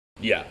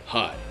Yeah,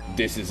 hi,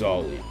 this is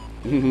Ollie.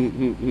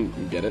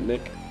 Get it,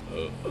 Nick?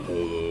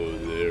 Hello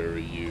there,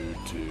 you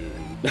two.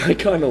 I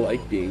kinda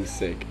like being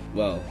sick.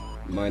 Well,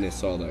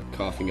 minus all the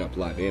coughing up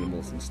live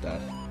animals and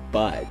stuff.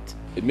 But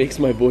it makes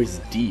my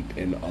voice deep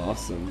and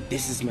awesome.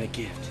 This is my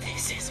gift.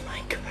 This is my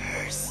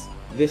curse.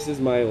 This is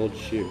my old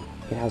shoe.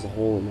 It has a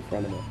hole in the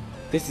front of it.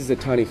 This is a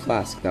tiny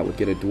flask that would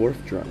get a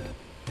dwarf drunk.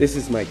 This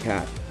is my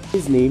cat.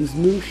 His name's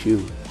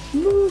Mushu.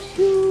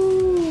 Mushu!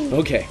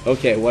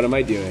 Okay, what am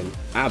I doing?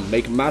 I'm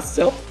making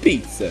myself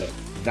pizza.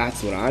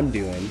 That's what I'm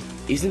doing.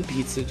 Isn't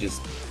pizza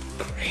just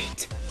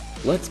great?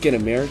 Let's get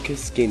America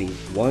skinny,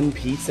 one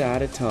pizza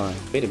at a time.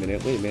 Wait a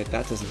minute,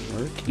 that doesn't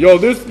work. Yo,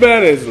 this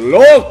man is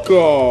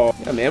loco!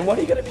 Yeah, man, why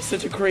are you gonna be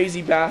such a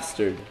crazy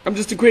bastard? I'm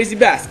just a crazy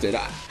bastard.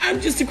 I'm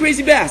just a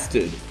crazy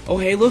bastard. Oh,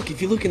 hey, look,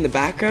 if you look in the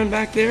background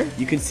back there,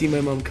 you can see my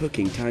mom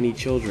cooking tiny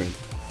children.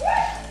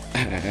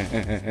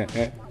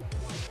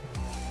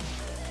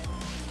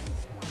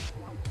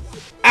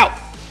 Ow!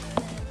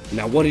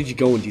 Now, what did you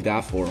go and do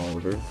that for,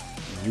 Oliver?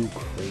 You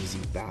crazy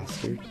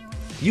bastard.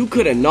 You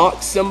could have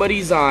knocked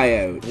somebody's eye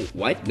out.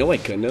 What? No, I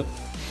couldn't have.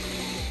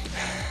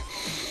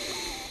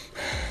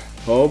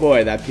 Oh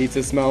boy, that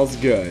pizza smells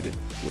good.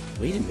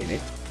 Wait a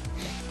minute.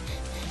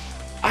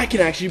 I can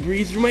actually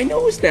breathe through my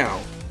nose now.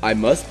 I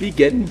must be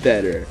getting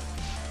better.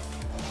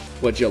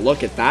 Would you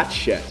look at that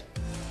shit?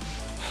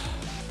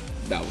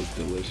 That was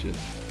delicious.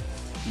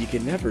 You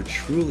can never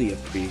truly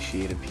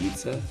appreciate a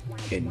pizza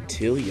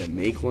until you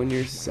make one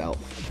yourself.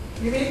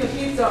 You mean the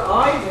pizza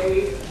I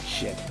made?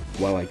 Shit.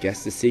 Well, I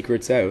guess the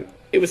secret's out.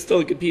 It was still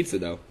a good pizza,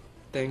 though.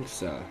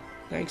 Thanks,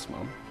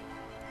 Mom.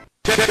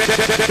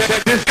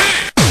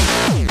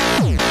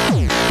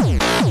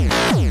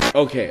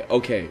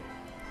 Okay.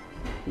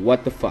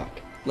 What the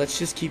fuck? Let's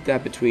just keep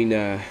that between,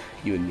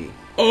 you and me.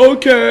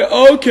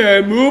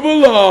 Okay, move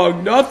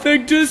along.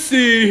 Nothing to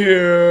see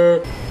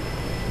here.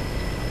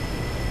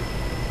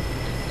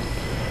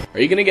 Are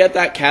you gonna get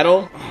that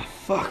kettle? Oh,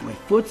 fuck, my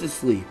foot's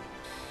asleep.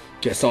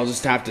 Guess I'll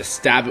just have to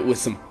stab it with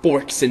some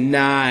forks and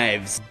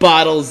knives,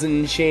 bottles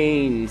and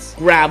chains,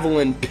 gravel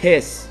and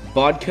piss,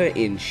 vodka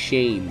and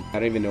shame. I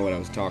don't even know what I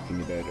was talking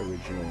about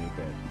originally,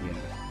 but yeah.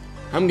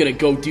 I'm gonna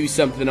go do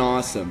something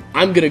awesome.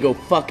 I'm gonna go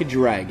fuck a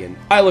dragon.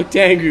 I looked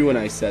angry when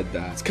I said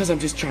that. It's cause I'm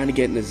just trying to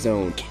get in the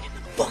zone. Get in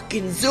the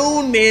fucking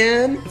zone,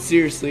 man!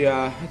 Seriously,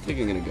 I think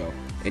I'm gonna go.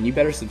 And you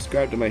better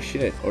subscribe to my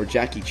shit, or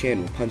Jackie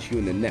Chan will punch you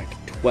in the neck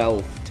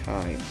 12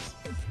 times.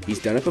 He's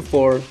done it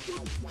before,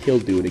 he'll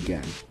do it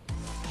again.